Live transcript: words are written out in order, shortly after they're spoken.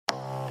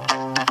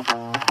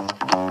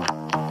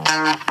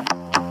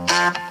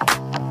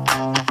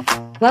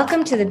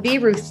Welcome to the Be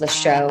Ruthless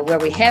Show, where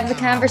we have the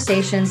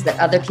conversations that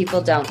other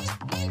people don't,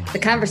 the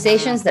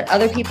conversations that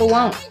other people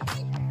won't.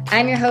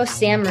 I'm your host,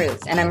 Sam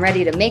Ruth, and I'm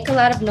ready to make a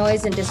lot of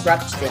noise and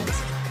disrupt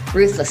things,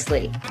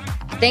 ruthlessly.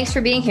 Thanks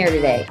for being here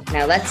today.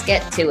 Now let's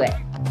get to it.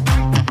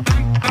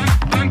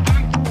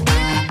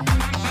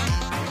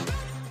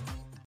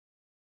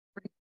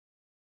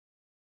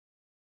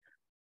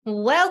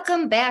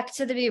 Welcome back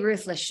to the Be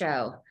Ruthless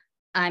Show.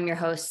 I'm your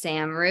host,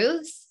 Sam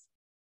Ruth.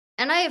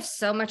 And I have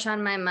so much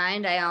on my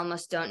mind, I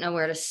almost don't know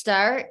where to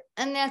start.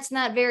 And that's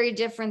not very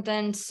different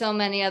than so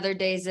many other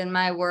days in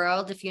my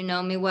world, if you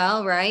know me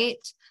well, right?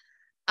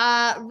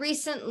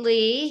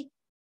 Recently,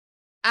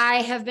 I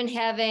have been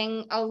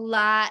having a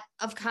lot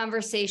of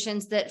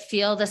conversations that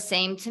feel the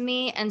same to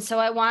me. And so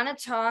I want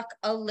to talk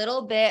a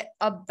little bit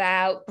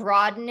about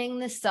broadening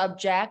the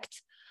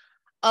subject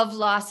of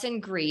loss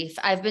and grief.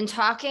 I've been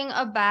talking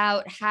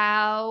about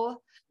how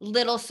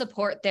little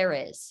support there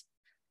is,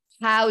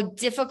 how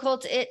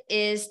difficult it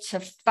is to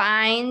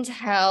find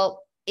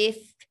help if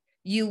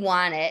you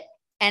want it,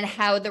 and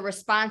how the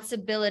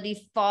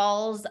responsibility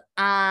falls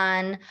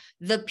on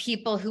the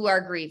people who are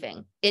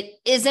grieving. It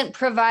isn't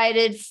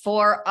provided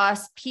for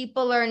us.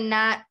 People are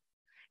not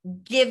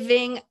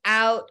giving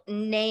out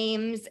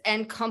names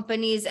and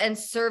companies and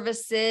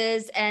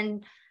services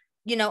and,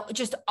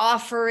 just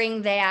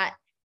offering that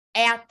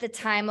at the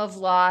time of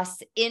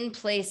loss in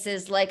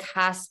places like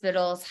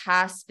hospitals,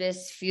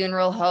 hospice,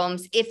 funeral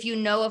homes. If you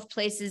know of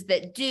places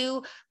that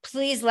do,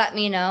 please let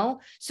me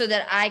know so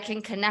that I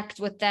can connect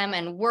with them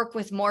and work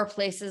with more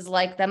places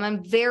like them.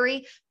 I'm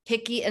very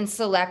picky and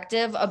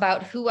selective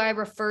about who I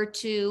refer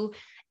to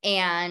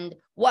and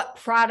what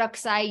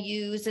products I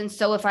use. And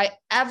so if I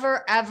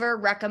ever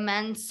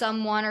recommend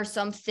someone or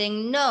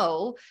something,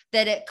 know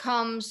that it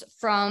comes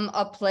from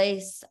a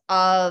place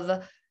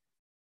of,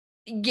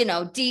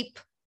 deep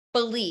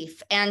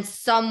belief and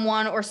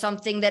someone or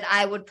something that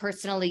I would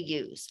personally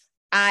use.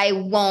 I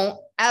won't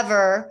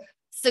ever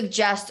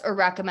suggest or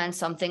recommend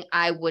something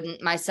I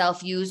wouldn't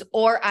myself use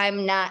or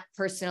I'm not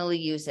personally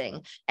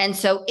using. And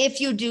so if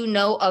you do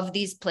know of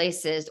these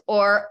places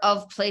or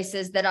of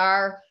places that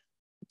are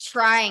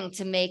trying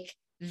to make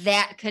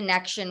that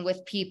connection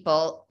with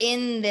people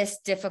in this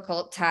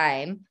difficult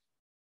time,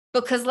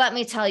 because let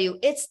me tell you,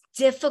 it's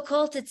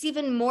difficult. It's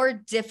even more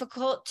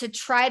difficult to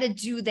try to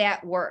do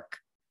that work.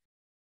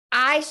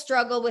 I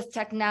struggle with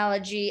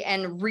technology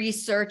and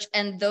research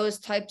and those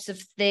types of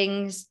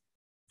things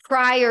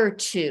prior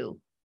to,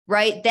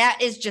 right? That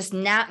is just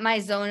not my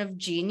zone of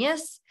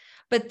genius.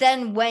 But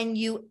then when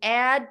you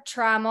add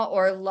trauma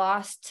or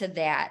loss to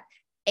that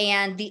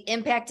and the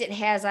impact it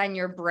has on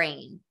your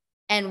brain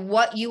and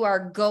what you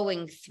are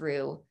going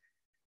through,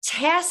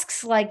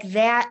 tasks like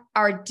that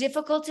are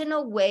difficult in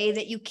a way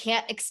that you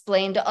can't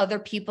explain to other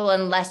people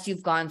unless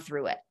you've gone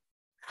through it.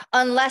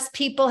 Unless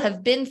people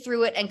have been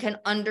through it and can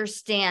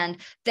understand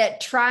that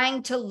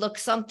trying to look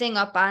something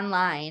up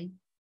online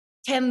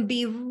can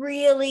be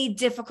really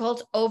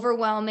difficult,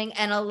 overwhelming,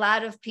 and a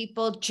lot of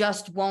people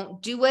just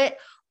won't do it.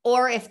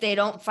 Or if they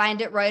don't find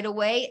it right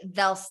away,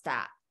 they'll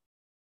stop.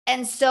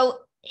 And so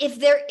if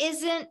there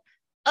isn't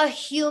a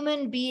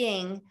human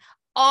being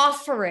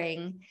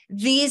offering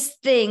these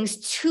things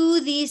to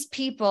these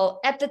people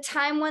at the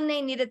time when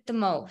they need it the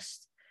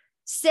most,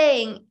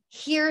 saying,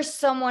 here's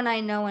someone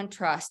I know and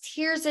trust,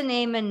 here's a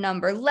name and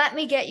number, let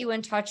me get you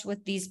in touch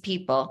with these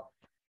people,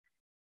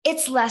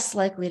 it's less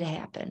likely to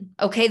happen.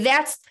 Okay,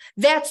 that's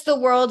the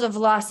world of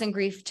loss and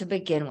grief to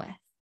begin with.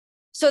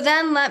 So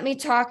then let me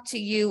talk to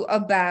you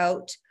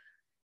about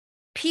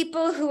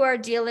people who are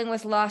dealing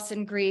with loss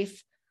and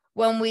grief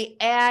when we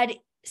add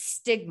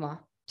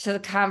stigma to the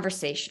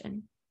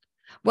conversation.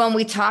 When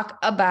we talk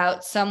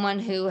about someone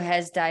who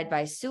has died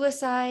by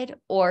suicide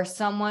or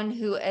someone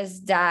who has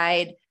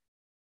died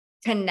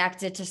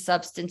connected to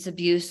substance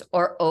abuse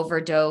or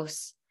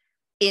overdose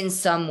in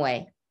some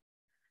way.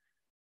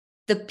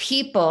 The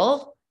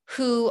people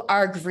who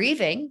are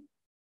grieving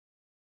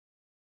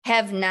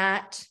have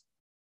not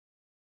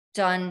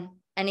done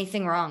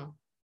anything wrong.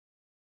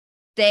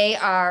 They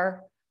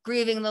are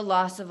grieving the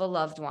loss of a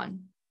loved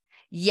one.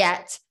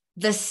 Yet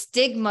the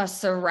stigma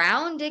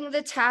surrounding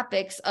the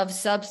topics of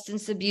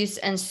substance abuse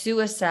and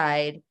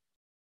suicide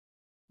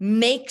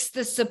makes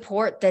the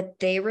support that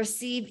they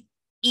receive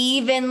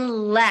even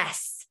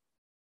less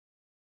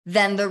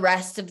than the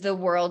rest of the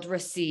world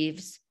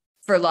receives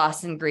for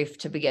loss and grief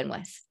to begin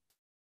with.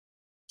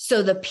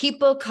 So the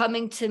people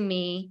coming to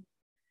me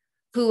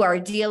who are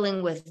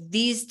dealing with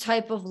these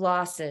type of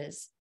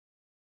losses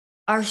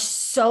are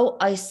so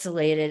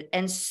isolated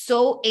and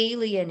so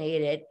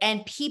alienated,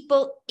 and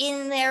people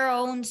in their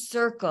own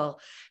circle,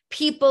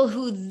 people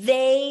who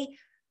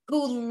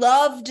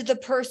loved the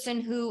person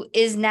who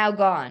is now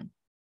gone,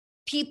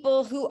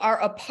 people who are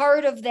a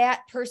part of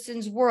that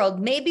person's world,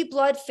 maybe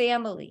blood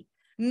family,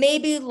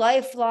 maybe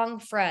lifelong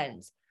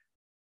friends,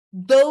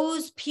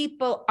 those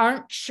people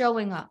aren't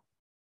showing up.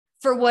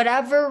 For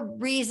whatever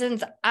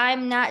reasons,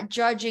 I'm not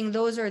judging.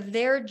 Those are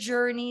their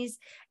journeys,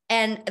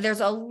 and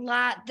there's a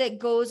lot that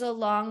goes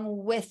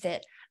along with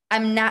it.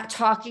 I'm not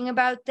talking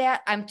about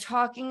that. I'm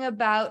talking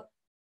about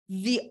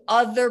the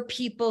other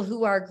people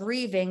who are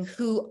grieving,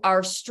 who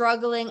are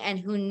struggling and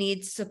who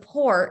need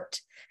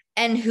support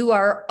and who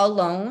are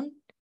alone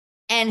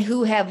and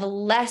who have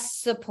less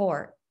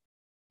support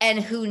and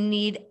who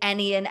need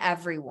any and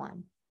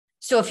everyone.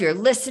 So if you're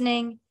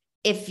listening,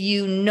 if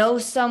you know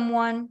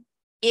someone,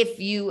 if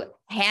you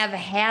have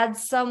had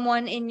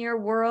someone in your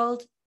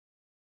world,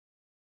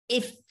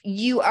 if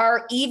you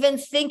are even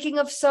thinking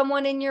of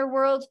someone in your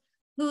world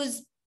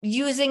who's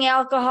using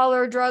alcohol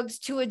or drugs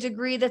to a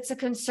degree that's a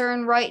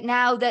concern right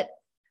now, that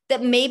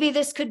maybe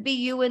this could be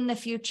you in the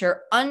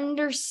future,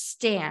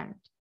 understand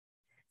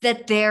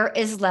that there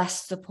is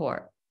less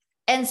support.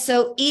 And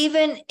so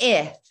even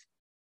if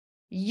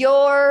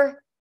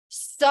your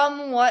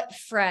somewhat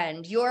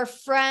friend, your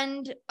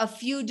friend a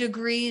few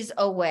degrees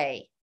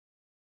away,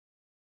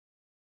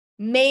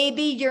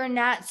 maybe you're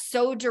not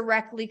so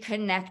directly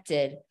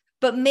connected,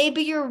 but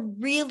maybe you're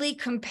really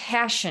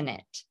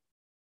compassionate.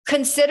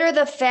 Consider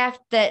the fact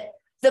that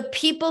the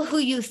people who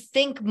you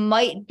think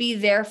might be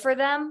there for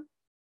them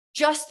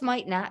just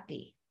might not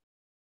be.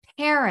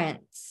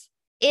 Parents,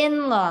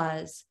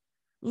 in-laws,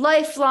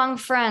 lifelong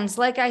friends.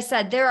 Like I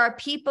said, there are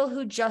people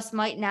who just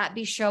might not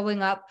be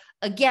showing up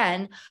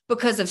again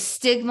because of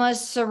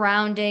stigmas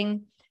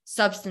surrounding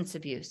substance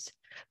abuse,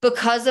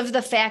 because of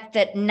the fact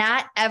that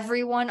not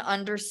everyone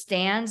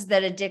understands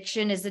that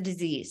addiction is a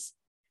disease.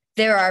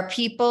 There are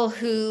people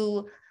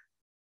who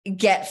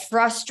get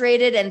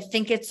frustrated and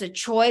think it's a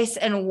choice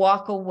and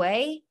walk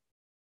away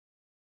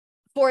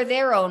for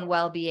their own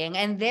well-being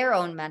and their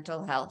own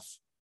mental health.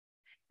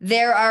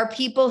 There are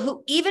people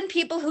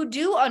who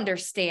do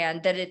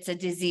understand that it's a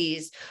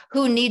disease,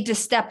 who need to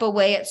step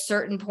away at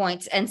certain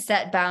points and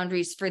set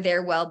boundaries for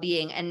their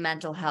well-being and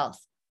mental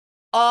health.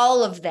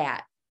 All of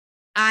that,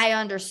 I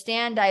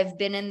understand. I've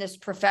been in this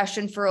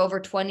profession for over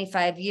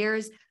 25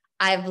 years.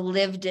 I've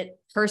lived it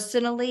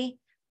personally.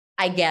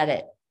 I get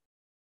it.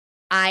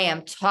 I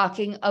am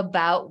talking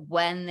about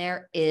when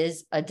there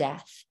is a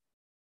death.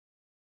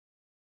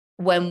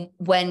 When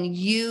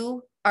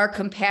you are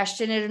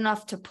compassionate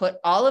enough to put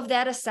all of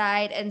that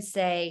aside and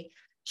say,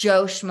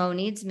 Joe Schmo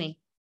needs me.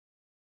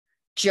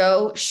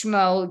 Joe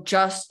Schmo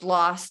just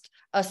lost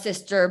a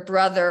sister,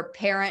 brother,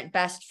 parent,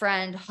 best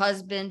friend,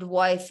 husband,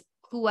 wife,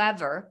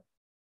 whoever.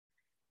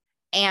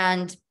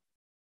 And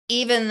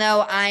even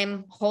though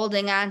I'm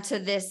holding on to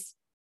this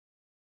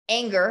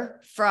anger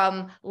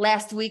from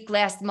last week,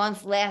 last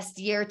month, last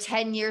year,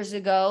 10 years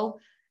ago,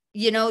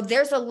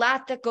 there's a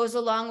lot that goes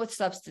along with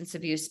substance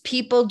abuse.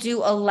 People do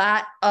a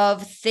lot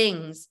of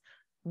things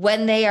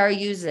when they are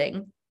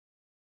using,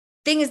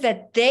 things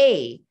that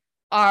they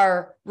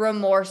are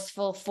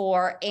remorseful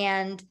for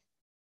and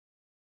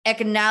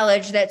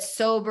acknowledge that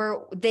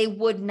sober they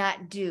would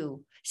not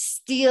do.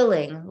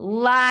 Stealing,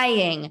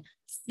 lying,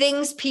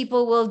 things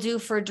people will do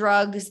for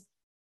drugs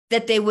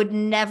that they would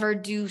never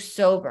do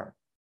sober.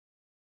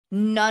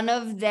 None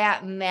of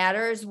that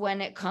matters when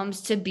it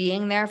comes to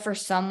being there for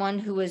someone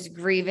who is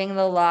grieving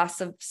the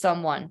loss of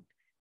someone.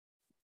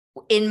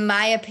 In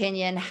my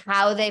opinion,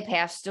 how they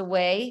passed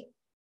away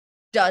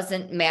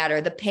doesn't matter.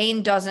 The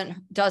pain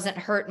doesn't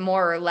hurt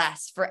more or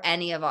less for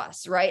any of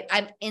us, right?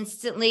 I'm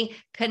instantly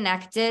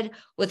connected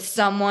with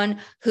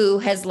someone who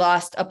has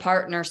lost a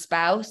partner,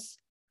 spouse.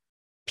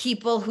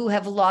 People who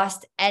have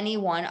lost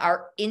anyone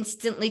are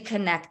instantly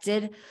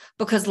connected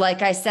because,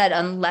 like I said,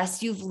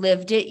 unless you've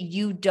lived it,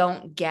 you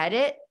don't get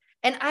it.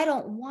 And I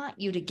don't want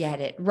you to get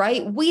it,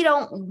 right? We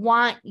don't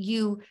want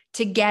you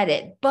to get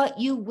it, but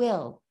you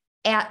will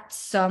at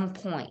some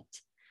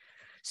point.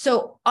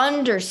 So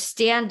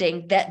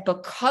understanding that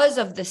because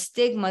of the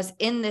stigmas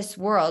in this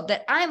world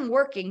that I'm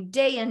working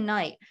day and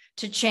night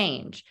to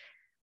change,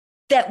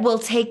 that will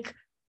take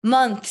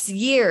months,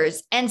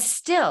 years, and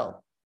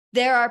still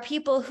there are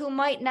people who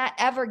might not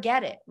ever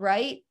get it,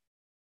 right?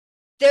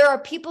 There are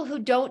people who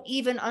don't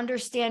even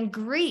understand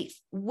grief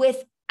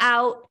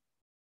without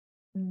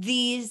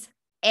these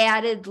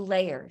added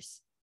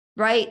layers,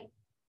 right?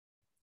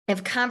 I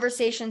have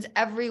conversations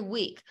every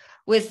week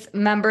with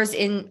members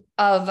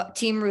of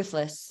Team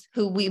Ruthless,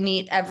 who we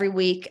meet every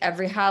week,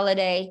 every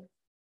holiday.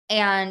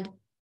 And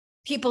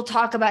people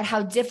talk about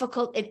how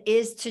difficult it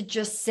is to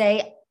just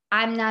say,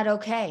 I'm not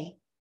okay.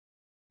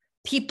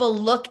 People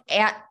look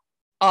at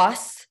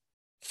us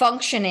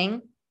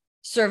functioning,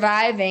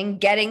 surviving,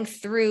 getting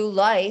through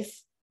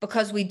life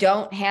because we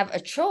don't have a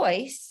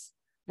choice,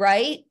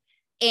 right?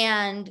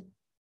 And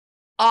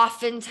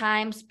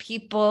oftentimes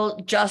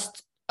people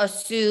just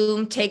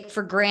assume, take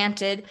for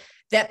granted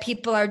that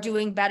people are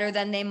doing better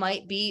than they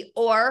might be.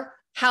 Or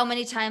how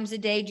many times a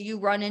day do you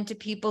run into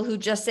people who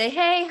just say,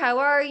 hey, how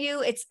are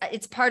you?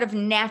 It's part of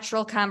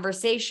natural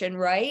conversation,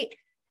 right?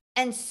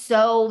 And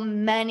so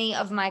many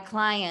of my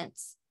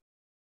clients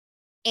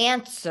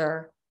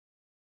answer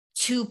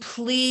to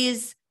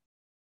please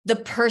the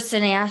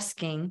person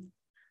asking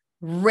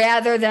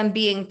rather than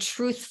being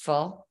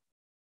truthful.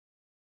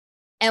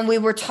 And we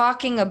were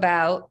talking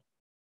about,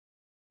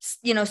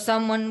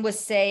 someone was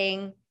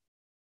saying,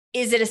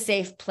 is it a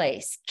safe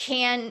place?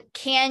 Can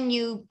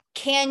you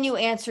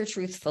answer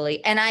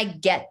truthfully? And I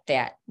get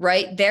that,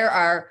 right? There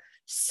are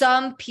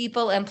some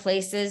people and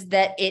places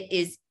that it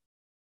is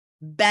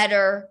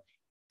better,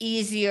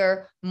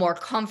 easier, more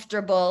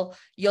comfortable.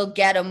 You'll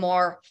get a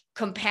more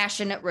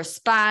compassionate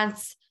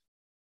response.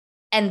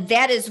 And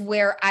that is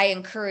where I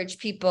encourage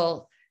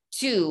people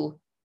to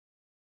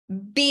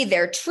be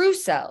their true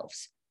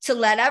selves, to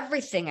let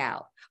everything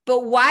out.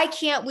 But why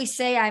can't we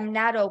say I'm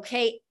not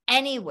okay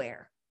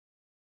anywhere?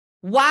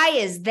 Why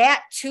is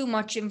that too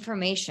much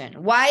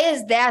information? Why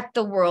is that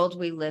the world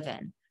we live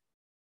in?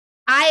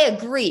 I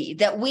agree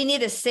that we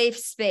need a safe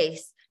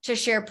space to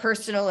share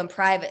personal and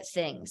private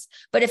things.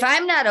 But if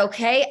I'm not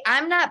okay,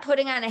 I'm not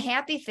putting on a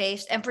happy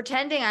face and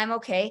pretending I'm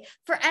okay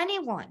for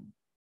anyone.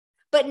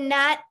 But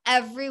not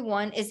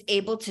everyone is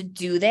able to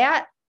do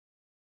that.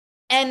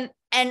 And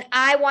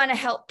I want to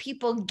help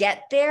people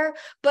get there,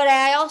 but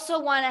I also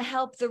want to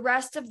help the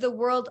rest of the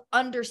world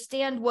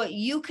understand what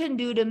you can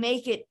do to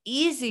make it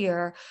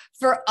easier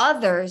for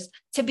others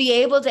to be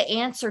able to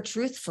answer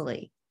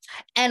truthfully.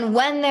 And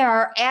when there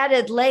are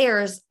added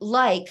layers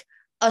like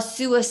a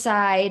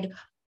suicide,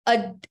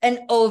 an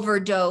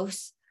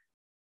overdose,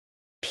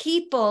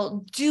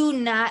 people do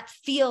not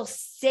feel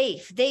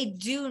safe. They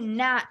do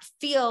not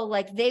feel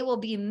like they will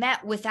be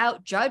met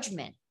without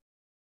judgment.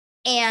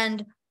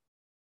 And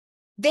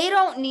they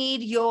don't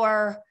need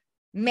your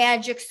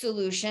magic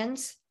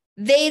solutions.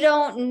 They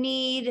don't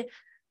need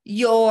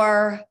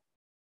your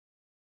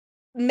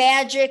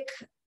magic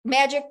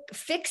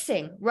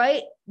fixing,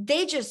 right?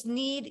 They just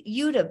need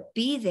you to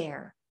be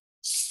there.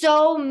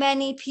 So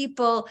many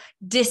people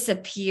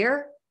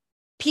disappear.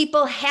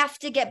 People have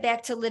to get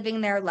back to living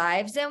their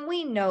lives, and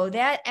we know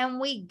that, and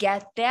we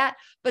get that.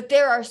 But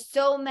there are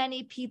so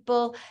many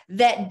people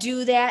that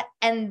do that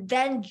and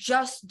then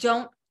just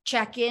don't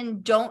check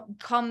in, don't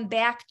come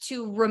back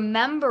to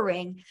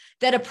remembering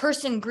that a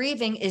person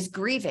grieving is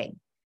grieving,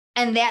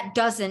 and that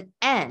doesn't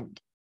end.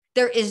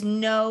 There is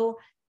no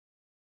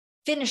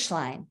finish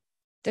line.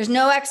 There's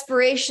no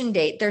expiration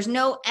date. There's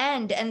no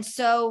end. And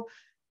so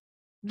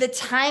the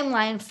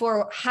timeline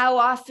for how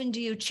often do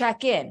you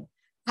check in?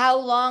 How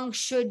long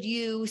should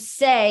you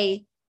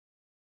say,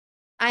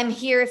 I'm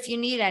here if you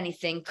need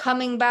anything,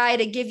 coming by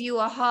to give you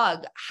a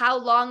hug? How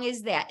long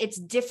is that? It's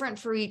different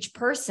for each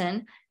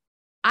person.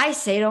 I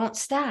say, don't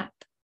stop.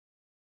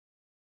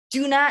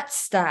 Do not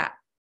stop.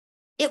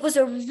 It was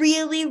a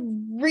really,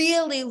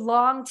 really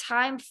long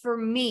time for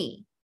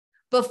me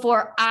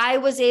before I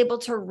was able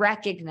to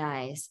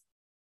recognize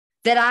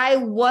that I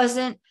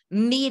wasn't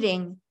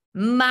meeting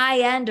my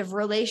end of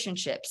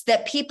relationships,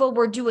 that people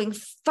were doing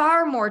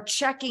far more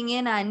checking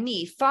in on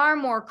me, far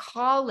more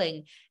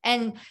calling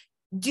and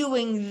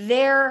doing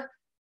their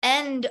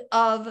end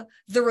of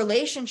the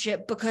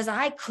relationship because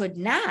I could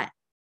not.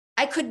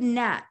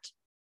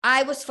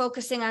 I was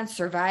focusing on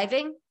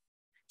surviving,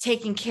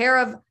 taking care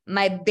of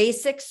my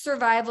basic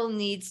survival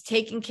needs,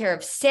 taking care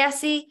of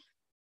Sassy.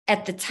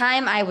 At the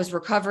time, I was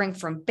recovering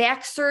from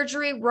back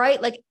surgery,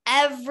 right? Like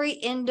every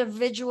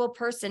individual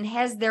person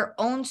has their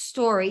own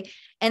story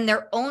and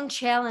their own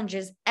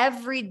challenges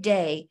every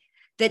day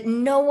that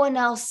no one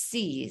else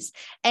sees.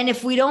 And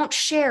if we don't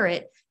share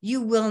it,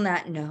 you will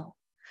not know.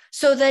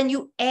 So then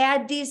you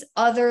add these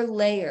other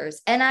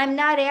layers. And I'm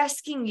not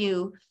asking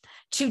you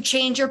to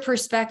change your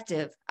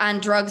perspective on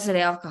drugs and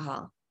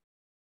alcohol.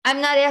 I'm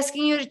not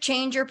asking you to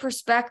change your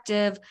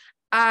perspective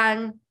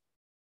on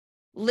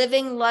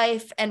living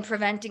life and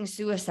preventing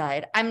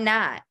suicide. I'm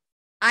not.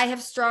 I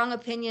have strong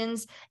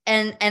opinions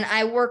and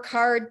I work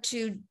hard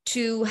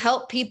to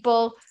help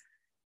people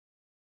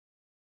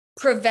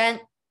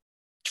prevent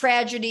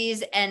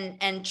tragedies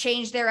and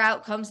change their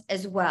outcomes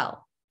as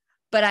well.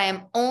 But I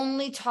am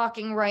only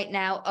talking right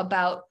now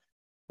about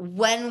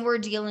when we're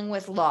dealing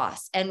with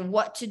loss and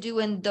what to do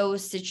in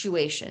those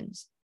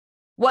situations,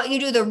 what you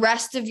do the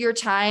rest of your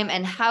time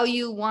and how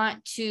you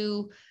want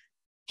to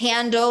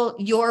handle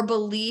your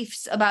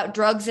beliefs about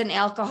drugs and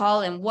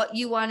alcohol and what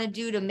you want to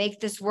do to make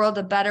this world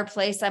a better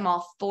place. I'm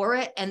all for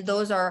it. And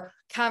those are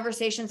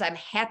conversations I'm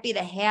happy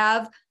to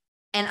have.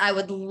 And I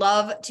would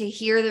love to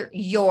hear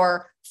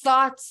your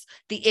thoughts,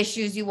 the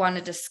issues you want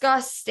to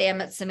discuss.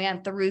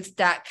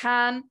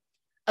 Sam@SamanthaRuth.com.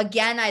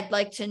 Again, I'd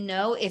like to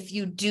know if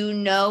you do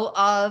know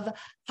of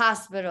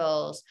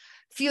hospitals,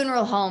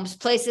 funeral homes,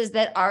 places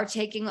that are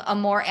taking a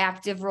more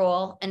active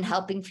role in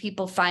helping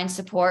people find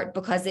support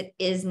because it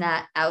is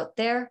not out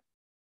there.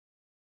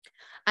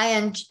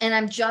 I'm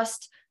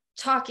just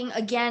talking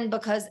again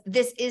because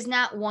this is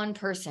not one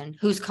person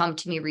who's come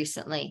to me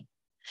recently.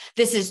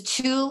 This is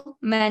too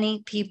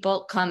many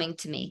people coming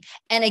to me.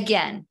 And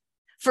again,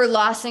 for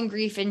loss and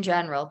grief in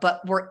general,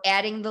 but we're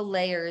adding the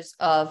layers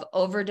of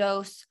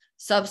overdose,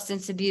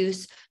 substance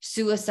abuse,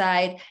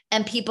 suicide,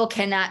 and people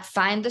cannot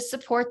find the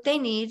support they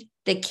need.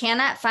 They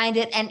cannot find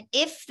it. And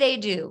if they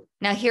do,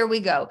 now here we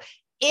go.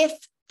 If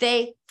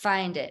they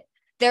find it,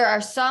 there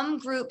are some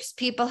groups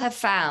people have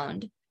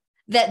found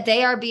that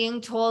they are being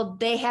told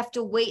they have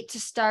to wait to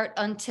start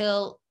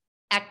until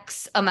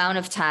X amount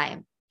of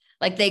time.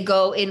 Like they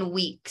go in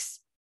weeks.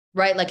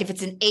 right? Like if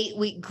it's an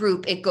 8-week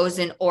group, it goes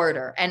in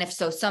order. And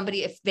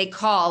if they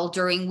call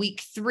during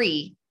week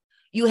 3,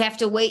 you have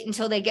to wait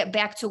until they get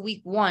back to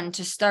week 1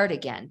 to start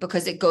again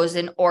because it goes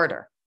in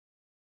order.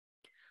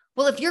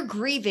 Well, if you're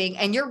grieving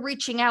and you're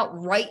reaching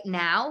out right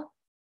now,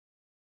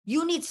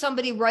 you need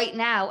somebody right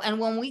now. And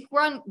when week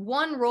 1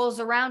 rolls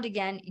around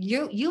again,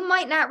 you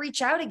might not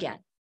reach out again.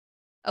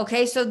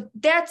 Okay. So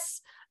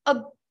that's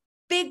a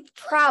big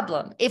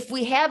problem. If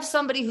we have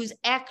somebody who's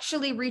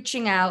actually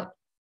reaching out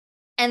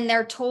and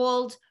they're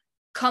told,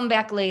 come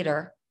back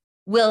later,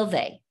 will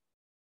they?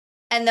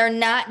 And they're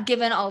not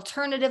given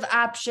alternative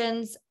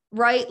options,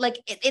 right? Like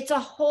it's a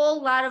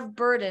whole lot of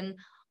burden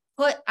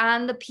put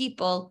on the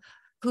people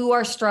who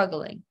are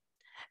struggling.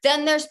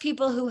 Then there's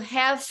people who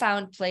have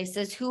found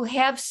places, who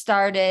have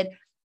started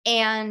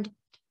and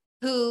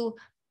who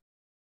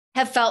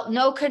have felt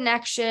no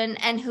connection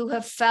and who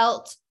have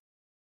felt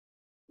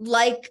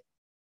like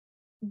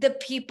the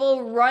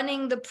people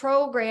running the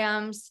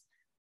programs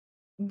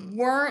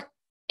weren't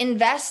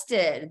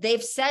invested.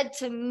 They've said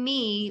to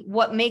me,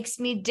 what makes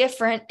me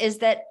different is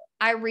that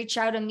I reach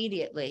out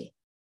immediately.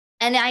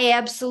 And I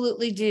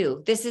absolutely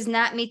do. This is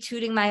not me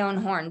tooting my own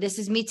horn. This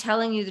is me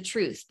telling you the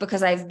truth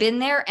because I've been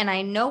there and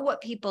I know what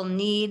people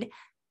need.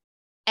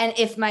 And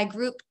if my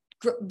group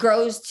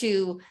grows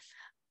to,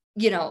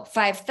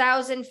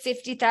 5,000,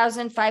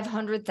 50,000,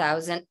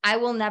 500,000, I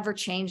will never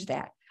change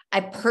that. I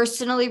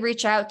personally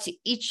reach out to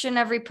each and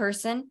every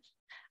person.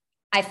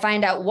 I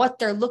find out what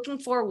they're looking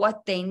for,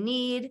 what they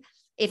need.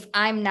 If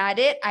I'm not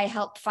it, I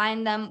help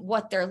find them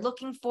what they're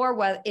looking for,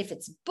 whether if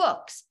it's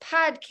books,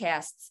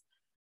 podcasts,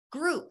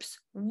 groups,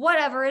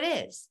 whatever it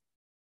is,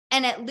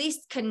 and at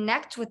least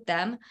connect with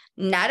them.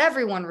 Not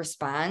everyone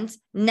responds.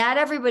 Not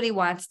everybody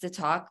wants to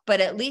talk,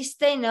 but at least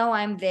they know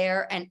I'm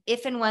there. And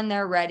if and when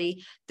they're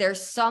ready,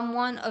 there's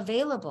someone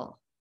available.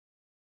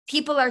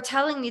 People are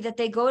telling me that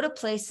they go to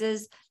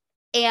places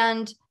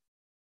and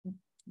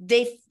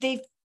they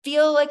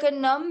feel like a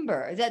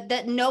number,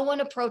 that no one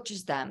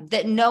approaches them,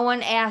 that no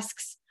one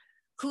asks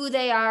who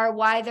they are,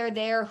 why they're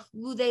there,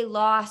 who they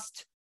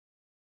lost,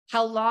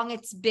 how long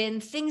it's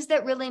been, things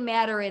that really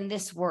matter in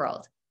this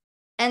world.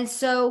 And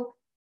so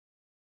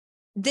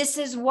this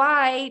is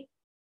why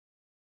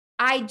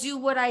I do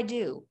what I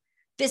do.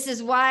 This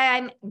is why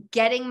I'm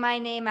getting my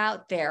name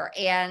out there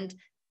and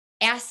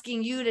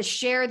asking you to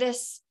share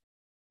this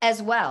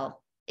as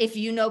well, if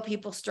you know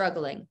people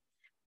struggling,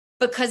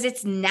 because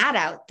it's not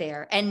out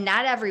there and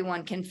not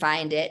everyone can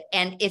find it.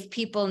 And if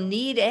people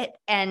need it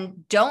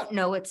and don't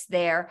know it's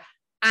there,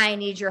 I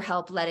need your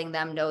help letting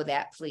them know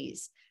that,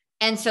 please.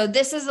 And so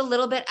this is a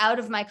little bit out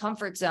of my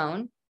comfort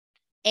zone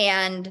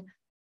and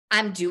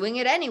I'm doing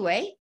it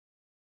anyway.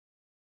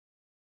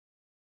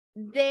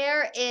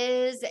 There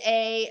is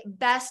a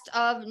Best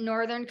of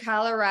Northern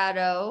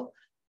Colorado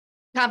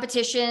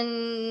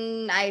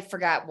competition. I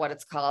forgot what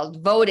it's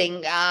called,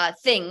 voting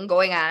thing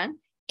going on.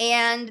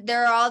 And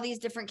there are all these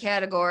different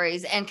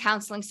categories and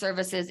counseling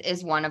services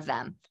is one of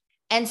them.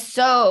 And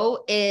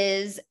so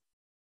is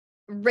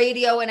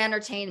radio and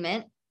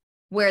entertainment,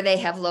 where they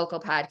have local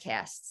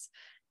podcasts.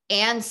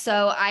 And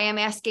so I am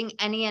asking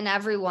any and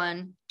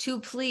everyone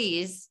to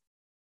please,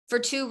 for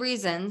 2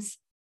 reasons.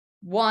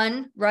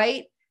 One,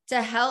 right,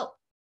 to help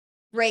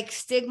break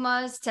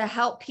stigmas, to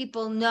help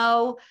people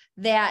know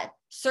that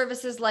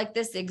services like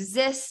this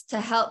exist, to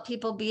help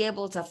people be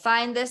able to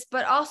find this,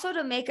 but also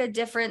to make a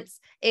difference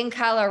in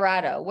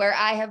Colorado, where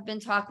I have been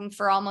talking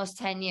for almost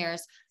 10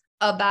 years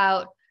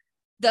about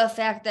the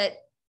fact that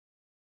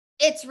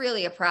it's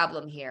really a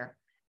problem here.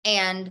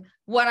 And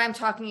what I'm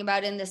talking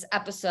about in this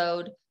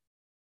episode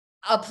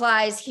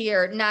applies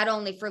here, not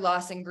only for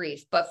loss and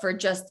grief, but for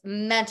just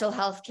mental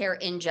health care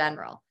in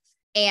general.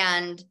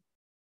 And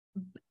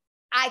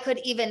I could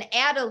even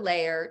add a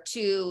layer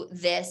to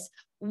this.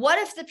 What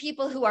if the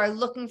people who are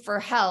looking for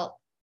help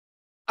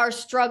are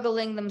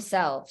struggling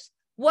themselves?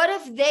 What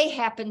if they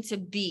happen to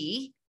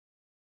be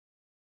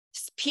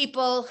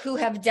people who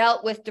have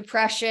dealt with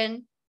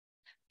depression,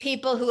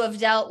 people who have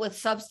dealt with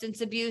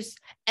substance abuse,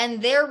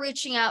 and they're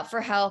reaching out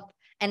for help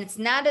and it's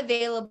not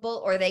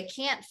available or they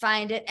can't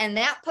find it, and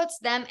that puts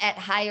them at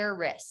higher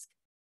risk?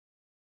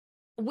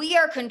 We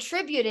are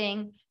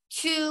contributing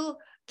to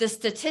the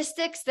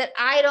statistics that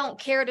I don't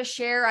care to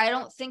share. I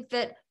don't think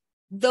that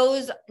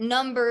those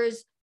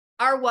numbers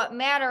are what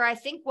matter. I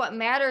think what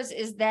matters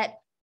is that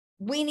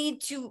we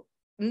need to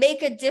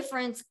make a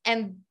difference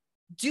and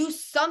do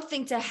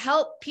something to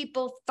help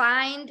people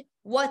find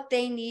what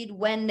they need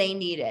when they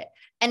need it.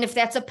 And if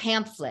that's a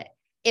pamphlet,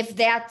 if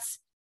that's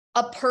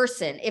a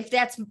person, if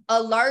that's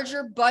a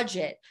larger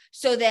budget,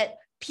 so that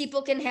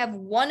people can have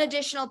one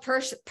additional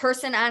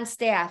person on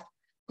staff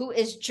who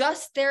is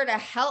just there to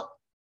help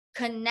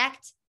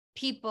connect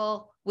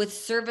people with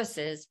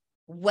services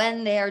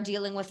when they are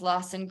dealing with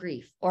loss and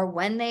grief, or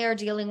when they are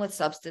dealing with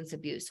substance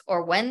abuse,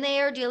 or when they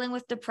are dealing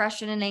with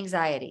depression and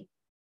anxiety.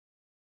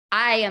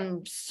 I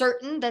am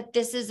certain that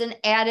this is an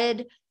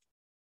added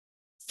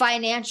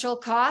financial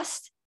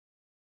cost,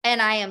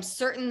 and I am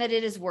certain that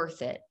it is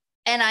worth it.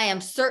 And I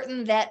am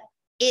certain that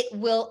it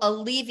will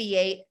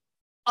alleviate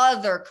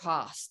other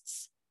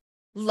costs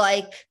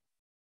like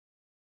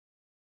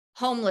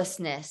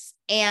homelessness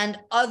and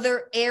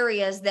other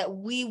areas that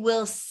we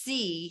will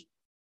see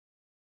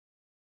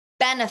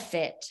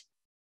benefit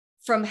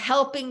from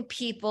helping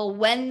people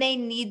when they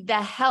need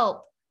the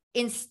help,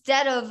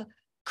 instead of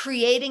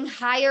creating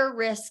higher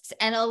risks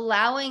and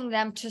allowing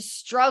them to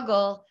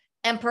struggle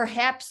and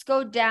perhaps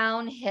go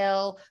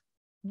downhill.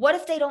 What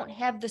if they don't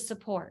have the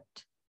support?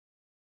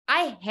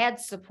 I had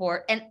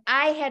support and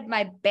I had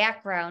my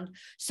background,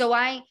 so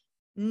I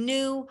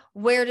knew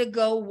where to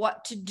go,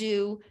 what to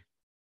do.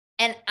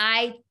 And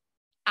I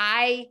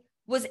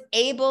was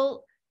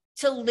able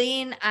to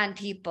lean on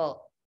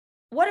people.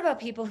 What about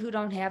people who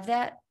don't have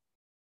that?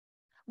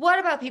 What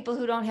about people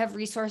who don't have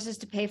resources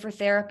to pay for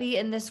therapy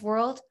in this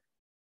world?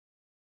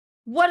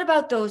 What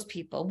about those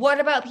people? What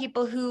about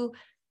people who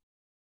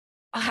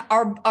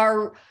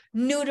are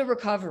new to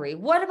recovery?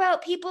 What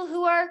about people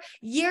who are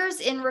years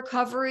in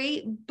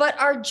recovery, but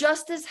are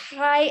just as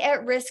high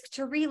at risk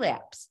to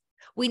relapse?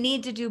 We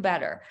need to do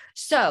better.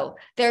 So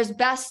there's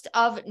Best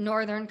of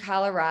Northern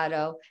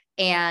Colorado,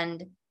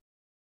 and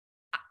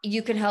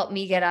you can help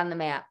me get on the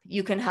map.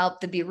 You can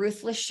help the Be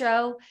Ruthless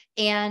show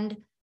and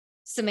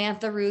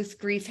Samantha Ruth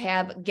Grief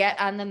Hab get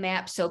on the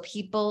map, so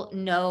people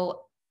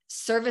know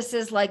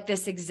services like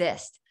this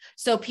exist.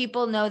 So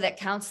people know that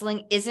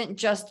counseling isn't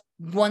just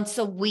once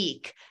a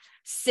week,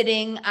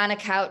 sitting on a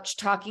couch,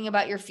 talking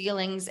about your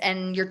feelings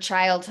and your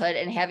childhood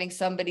and having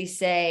somebody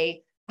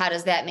say, how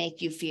does that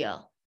make you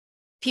feel?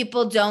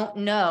 People don't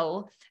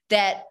know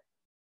that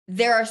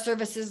there are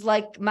services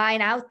like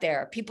mine out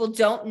there. People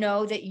don't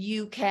know that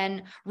you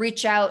can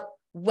reach out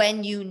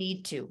when you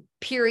need to,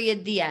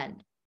 period, the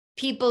end.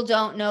 People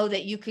don't know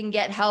that you can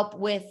get help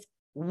with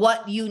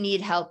what you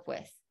need help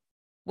with,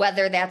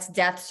 whether that's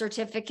death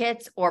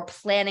certificates or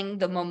planning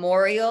the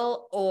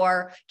memorial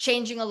or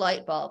changing a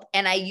light bulb.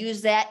 And I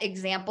use that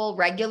example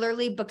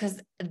regularly because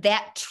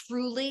that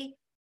truly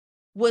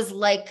was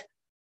like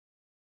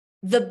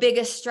the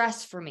biggest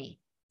stress for me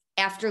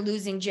after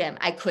losing Jim.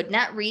 I could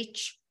not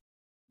reach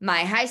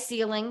my high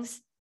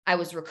ceilings. I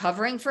was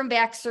recovering from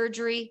back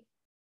surgery.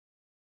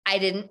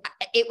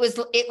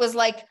 It was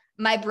like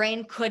my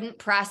brain couldn't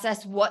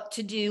process what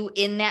to do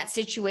in that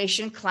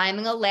situation.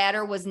 Climbing a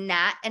ladder was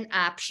not an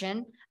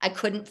option. I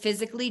couldn't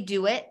physically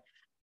do it.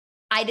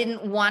 I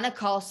didn't want to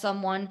call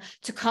someone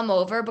to come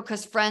over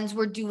because friends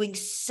were doing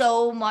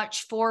so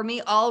much for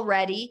me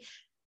already.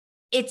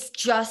 It's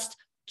just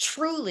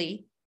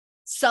truly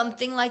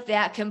something like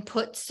that can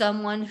put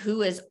someone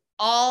who is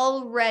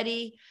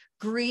already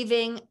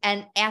grieving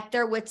and at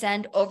their wits'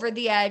 end over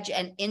the edge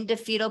and into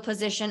fetal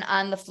position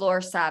on the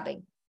floor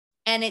sobbing.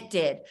 And it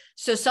did.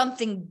 So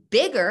something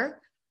bigger,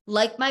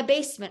 like my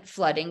basement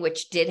flooding,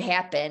 which did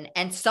happen,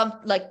 and some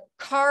like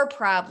car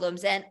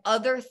problems and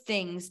other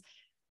things,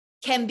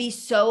 can be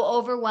so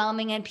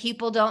overwhelming. And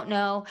people don't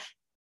know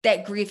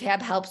that Grief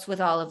Hab helps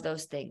with all of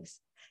those things.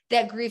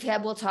 That Grief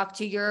Hab will talk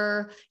to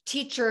your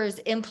teachers,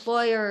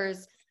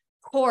 employers,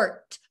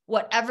 court,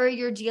 whatever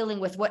you're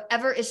dealing with,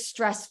 whatever is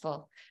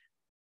stressful.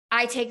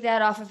 I take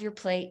that off of your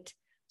plate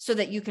so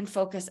that you can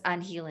focus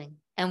on healing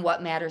and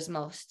what matters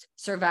most,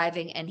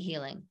 surviving and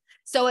healing.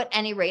 So at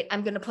any rate,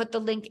 I'm going to put the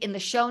link in the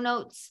show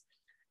notes.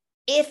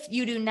 If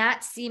you do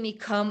not see me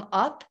come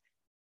up,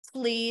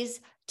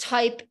 please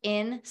type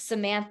in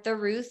Samantha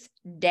Ruth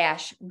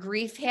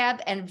Grief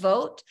Hab and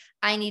vote.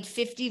 I need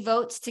 50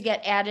 votes to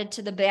get added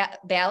to the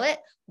ballot.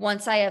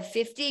 Once I have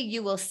 50,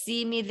 you will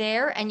see me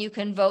there and you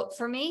can vote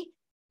for me.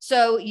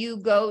 So you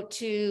go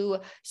to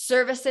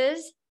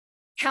services,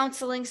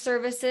 counseling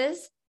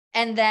services,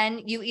 and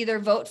then you either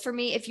vote for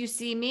me if you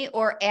see me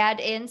or add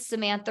in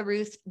Samantha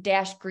Ruth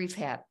Grief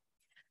Hab.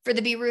 For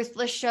the Be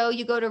Ruthless show,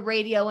 you go to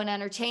radio and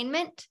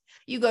entertainment,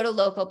 you go to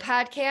local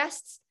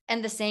podcasts,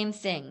 and the same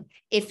thing.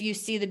 If you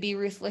see the Be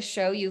Ruthless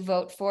show, you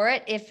vote for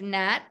it. If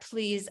not,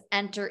 please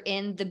enter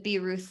in the Be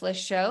Ruthless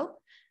show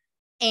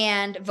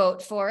and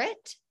vote for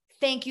it.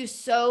 Thank you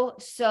so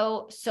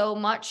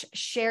much.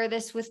 Share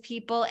this with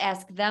people.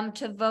 Ask them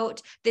to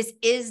vote. This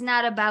is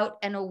not about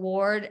an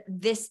award.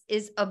 This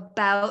is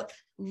about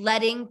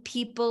letting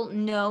people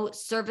know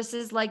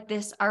services like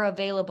this are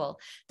available.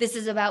 This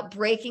is about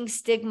breaking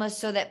stigma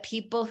so that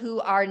people who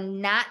are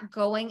not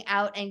going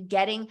out and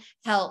getting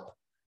help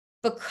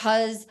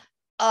because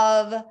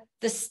of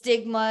the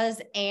stigmas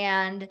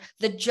and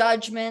the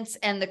judgments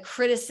and the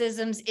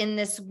criticisms in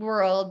this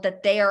world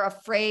that they are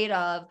afraid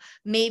of,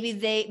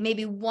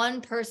 maybe one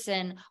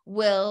person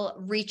will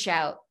reach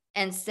out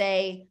and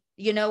say,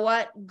 you know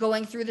what,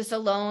 going through this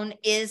alone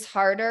is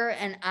harder,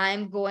 and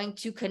I'm going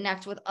to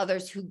connect with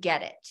others who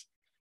get it.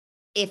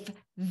 If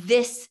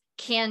this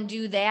can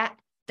do that,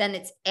 then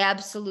it's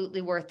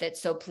absolutely worth it.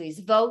 So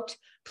please vote,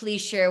 please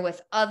share with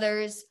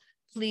others,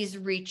 please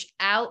reach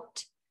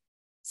out.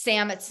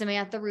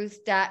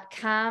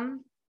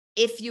 Sam@SamanthaRuth.com.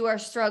 If you are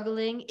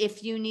struggling,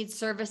 if you need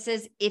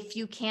services, if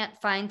you can't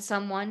find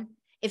someone,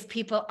 if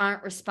people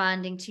aren't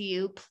responding to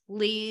you,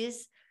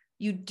 please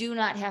You do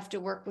not have to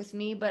work with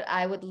me, but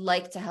I would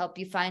like to help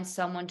you find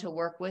someone to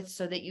work with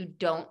so that you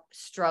don't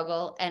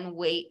struggle and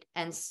wait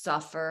and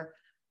suffer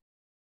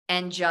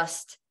and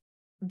just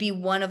be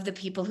one of the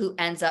people who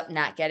ends up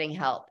not getting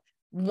help.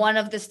 One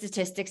of the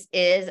statistics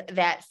is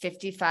that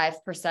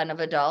 55% of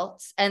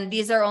adults, and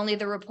these are only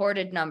the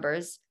reported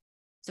numbers,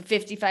 so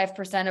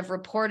 55% of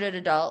reported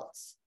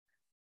adults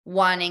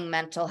wanting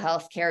mental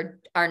health care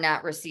are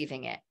not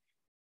receiving it.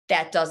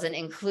 That doesn't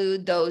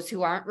include those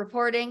who aren't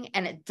reporting,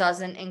 and it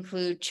doesn't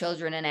include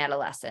children and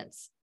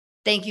adolescents.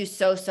 Thank you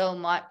so, so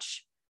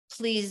much.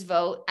 Please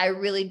vote. I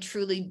really,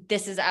 truly,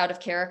 this is out of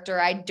character.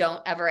 I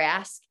don't ever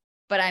ask,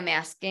 but I'm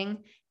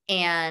asking,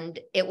 and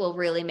it will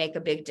really make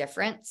a big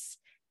difference.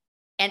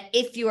 And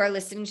if you are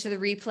listening to the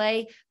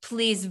replay,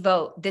 please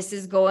vote. This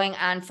is going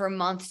on for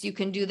months. You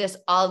can do this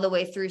all the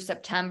way through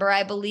September.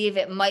 I believe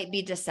it might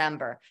be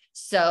December.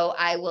 So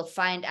I will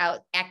find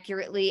out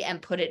accurately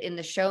and put it in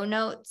the show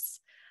notes.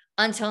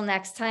 Until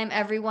next time,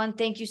 everyone,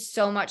 thank you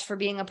so much for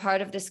being a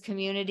part of this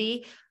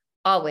community.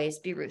 Always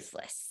be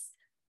ruthless.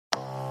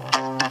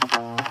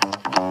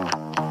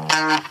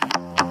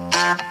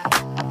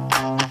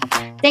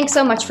 Thanks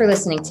so much for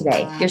listening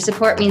today. Your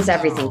support means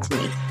everything to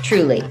me,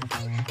 truly.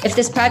 If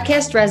this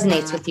podcast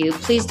resonates with you,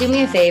 please do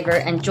me a favor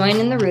and join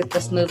in the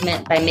Ruthless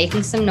movement by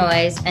making some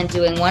noise and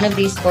doing one of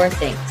these 4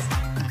 things.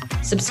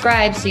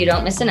 Subscribe so you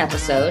don't miss an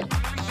episode.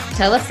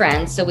 Tell a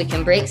friend so we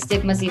can break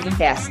stigmas even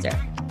faster.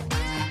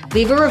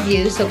 Leave a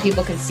review so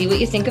people can see what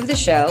you think of the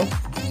show.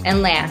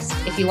 And last,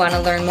 if you want to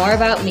learn more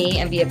about me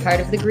and be a part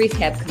of the Grief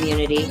Hab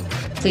community,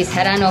 please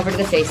head on over to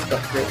the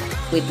Facebook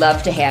group. We'd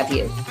love to have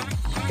you.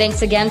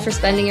 Thanks again for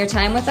spending your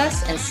time with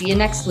us, and see you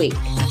next week.